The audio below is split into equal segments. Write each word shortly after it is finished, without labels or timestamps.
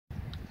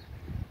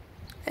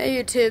Hey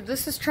YouTube,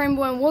 this is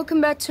Trainboy and welcome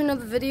back to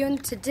another video.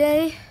 And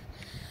today,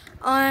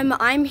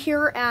 I'm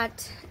here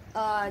at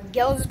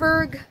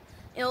Galesburg,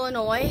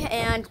 Illinois,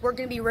 and we're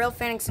going to be rail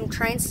fanning some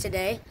trains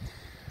today.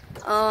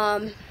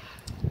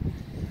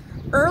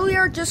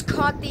 Earlier, just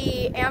caught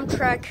the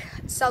Amtrak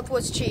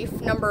Southwest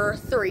Chief number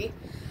 3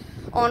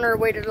 on our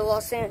way to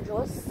Los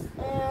Angeles,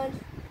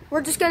 and we're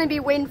just going to be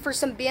waiting for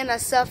some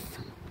BNSF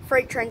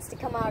freight trains to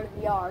come out of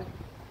the yard.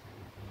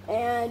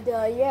 And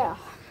yeah.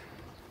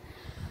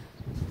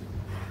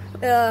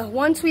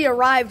 Once we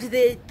arrived,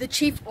 the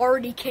chief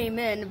already came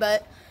in,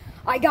 but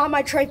I got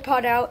my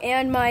tripod out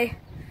and my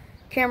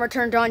camera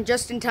turned on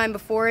just in time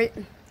before it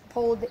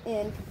pulled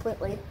in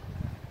completely.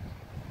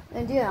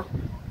 And yeah.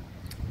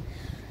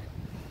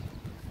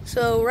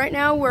 So right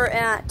now we're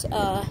at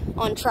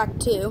on track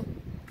 2.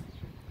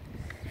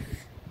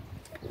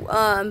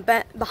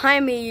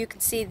 Behind me you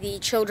can see the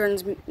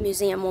Children's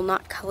Museum. Well,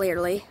 not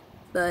clearly,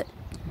 but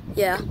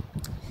yeah.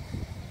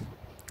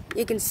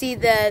 You can see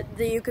that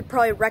you could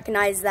probably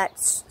recognize that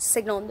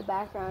signal in the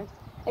background,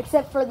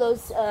 except for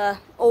those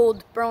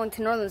old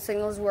Burlington Northern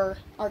signals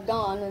are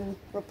gone and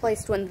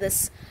replaced when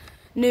this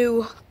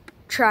new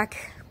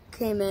track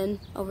came in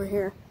over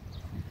here.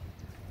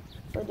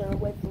 Further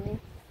away from me.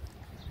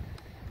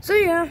 So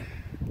yeah,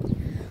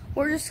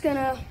 we're just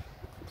gonna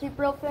keep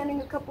rail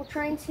fanning a couple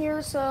trains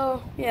here.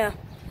 So yeah,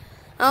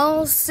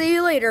 I'll see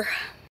you later.